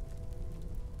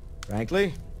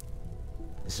 Frankly,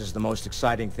 This is the most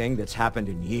exciting thing that's happened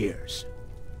in years.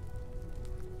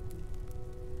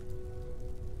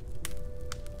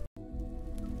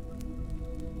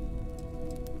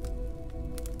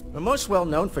 We're most well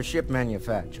known for ship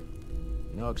manufacture.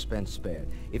 No expense spared.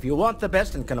 If you want the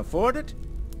best and can afford it,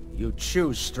 you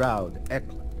choose Stroud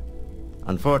Eklund.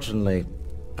 Unfortunately,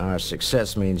 our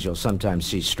success means you'll sometimes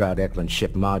see Stroud Eklund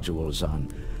ship modules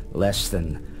on less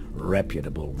than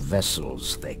reputable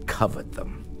vessels. They covet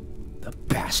them. The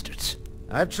bastards.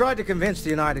 I've tried to convince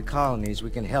the United Colonies we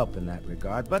can help in that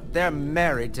regard, but they're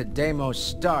married to Deimos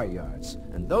Star Yards,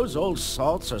 and those old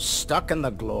salts are stuck in the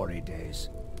glory days.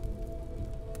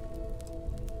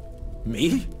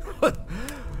 Me?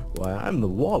 Why, I'm the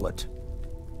wallet.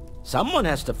 Someone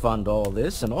has to fund all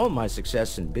this, and all my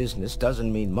success in business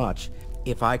doesn't mean much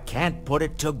if I can't put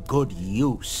it to good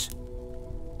use.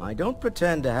 I don't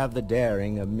pretend to have the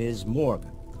daring of Ms.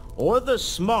 Morgan, or the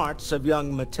smarts of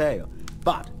young Mateo,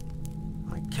 but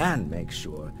I can make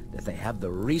sure that they have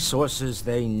the resources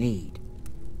they need.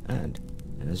 And,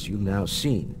 as you've now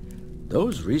seen,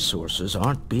 those resources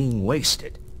aren't being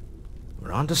wasted.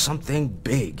 We're onto something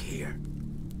big here.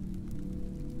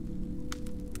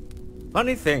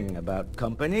 Funny thing about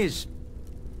companies,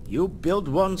 you build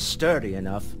one sturdy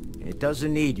enough, it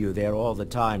doesn't need you there all the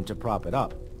time to prop it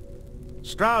up.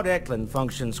 Stroud Eklund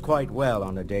functions quite well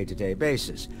on a day-to-day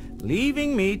basis,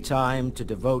 leaving me time to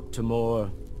devote to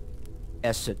more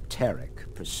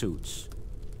esoteric pursuits.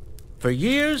 For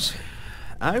years,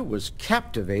 I was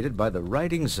captivated by the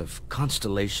writings of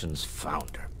Constellation's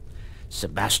founder,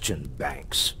 Sebastian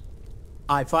Banks.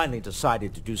 I finally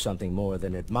decided to do something more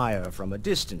than admire from a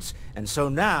distance, and so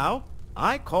now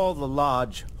I call the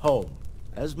Lodge home,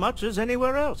 as much as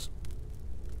anywhere else.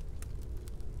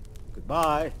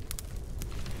 Goodbye.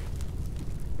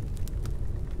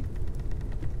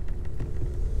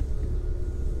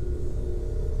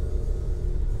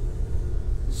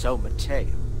 So, Mateo,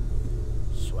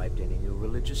 swiped any new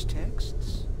religious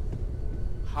texts?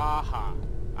 Ha ha.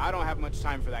 I don't have much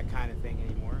time for that kind of thing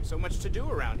anymore. So much to do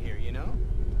around here, you know?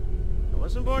 I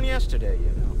wasn't born yesterday,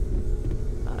 you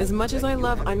know. As much as I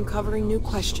love uncovering new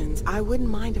questions, I wouldn't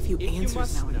mind a few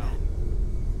answers now and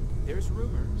then. There's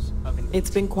rumors of an... It's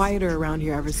been quieter around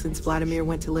here ever since Vladimir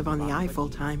went to live on the Eye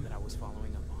full-time. that I was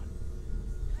following up on.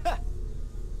 Ha! I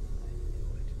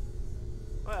knew it.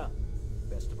 Well,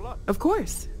 best of luck. Of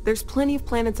course. There's plenty of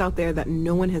planets out there that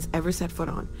no one has ever set foot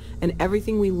on, and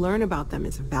everything we learn about them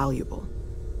is valuable.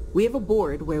 We have a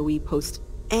board where we post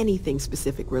anything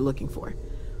specific we're looking for.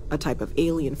 A type of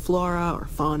alien flora or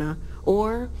fauna,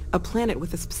 or a planet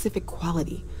with a specific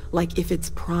quality, like if it's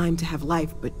primed to have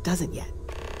life but doesn't yet.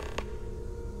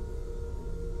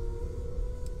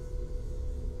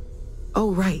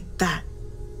 Oh right, that.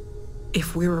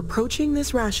 If we're approaching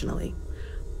this rationally,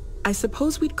 I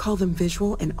suppose we'd call them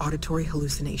visual and auditory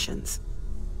hallucinations.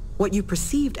 What you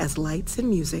perceived as lights and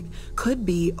music could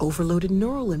be overloaded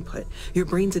neural input, your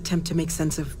brain's attempt to make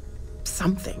sense of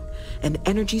something, an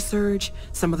energy surge,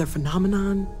 some other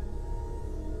phenomenon.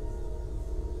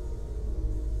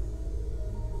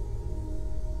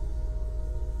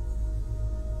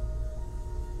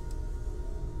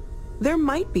 There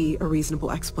might be a reasonable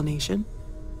explanation.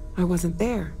 I wasn't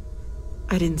there.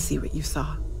 I didn't see what you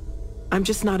saw. I'm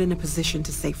just not in a position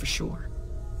to say for sure.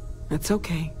 That's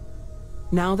okay.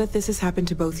 Now that this has happened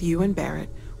to both you and Barrett,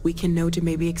 we can know to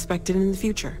maybe expect it in the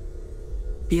future.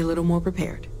 Be a little more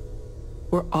prepared.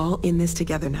 We're all in this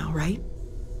together now, right?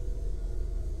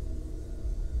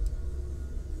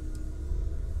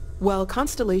 Well,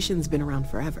 Constellation's been around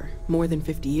forever, more than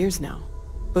 50 years now.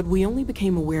 But we only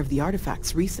became aware of the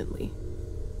artifacts recently.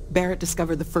 Barrett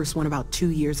discovered the first one about 2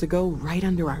 years ago, right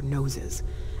under our noses.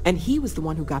 And he was the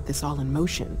one who got this all in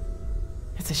motion.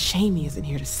 It's a shame he isn't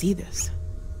here to see this.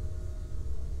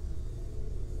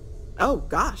 Oh,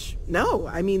 gosh. No,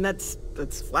 I mean, that's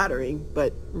flattering,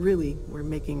 but really, we're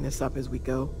making this up as we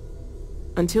go.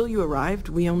 Until you arrived,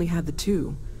 we only had the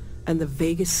two, and the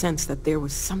vaguest sense that there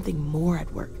was something more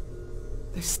at work.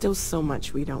 There's still so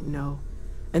much we don't know,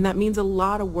 and that means a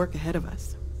lot of work ahead of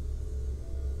us.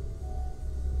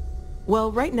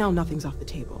 Well, right now, nothing's off the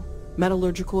table.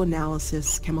 Metallurgical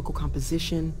analysis, chemical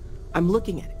composition, I'm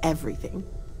looking at everything.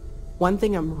 One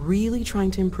thing I'm really trying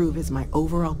to improve is my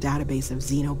overall database of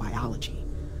xenobiology.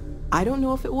 I don't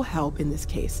know if it will help in this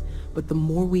case, but the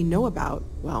more we know about,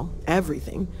 well,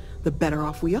 everything, the better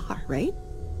off we are, right?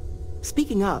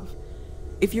 Speaking of,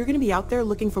 if you're going to be out there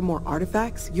looking for more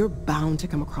artifacts, you're bound to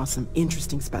come across some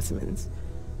interesting specimens.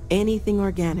 Anything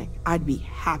organic, I'd be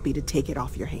happy to take it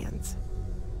off your hands.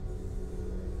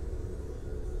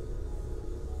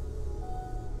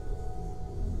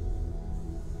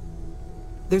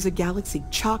 There's a galaxy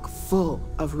chock full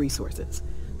of resources.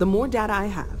 The more data I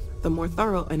have, the more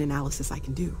thorough an analysis I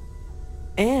can do.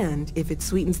 And if it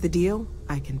sweetens the deal,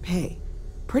 I can pay.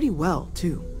 Pretty well,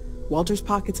 too. Walter's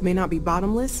pockets may not be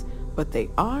bottomless, but they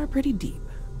are pretty deep.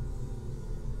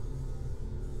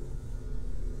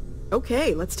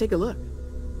 Okay, let's take a look.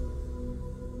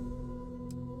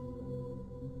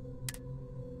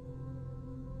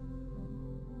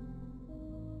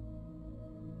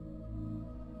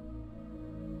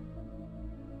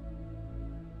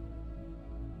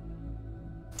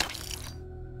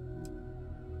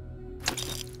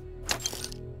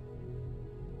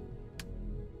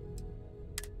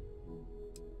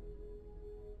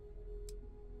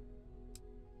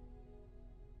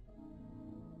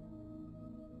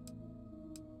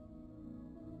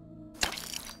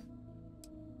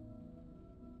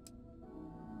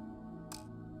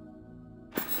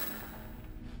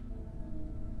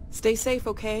 Stay safe,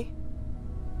 okay?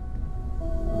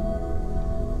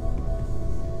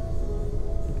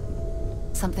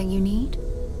 Something you need?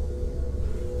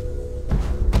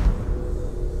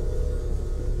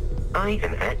 I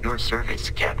am at your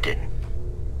service, Captain.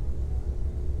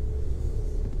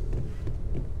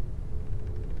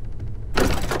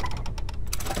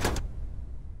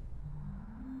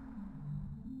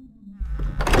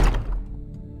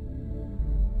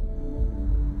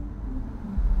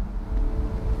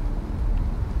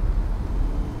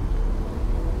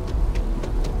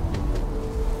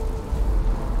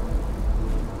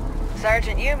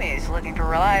 Sergeant Yumi's looking for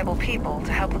reliable people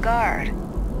to help the guard.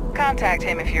 Contact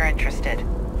him if you're interested.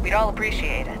 We'd all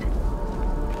appreciate it.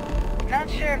 Not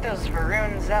sure if those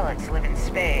Varun zealots live in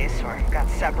space or got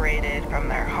separated from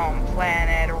their home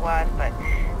planet or what, but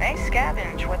they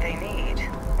scavenge what they need.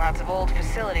 Lots of old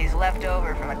facilities left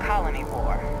over from the colony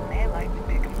war. They like to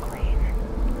pick them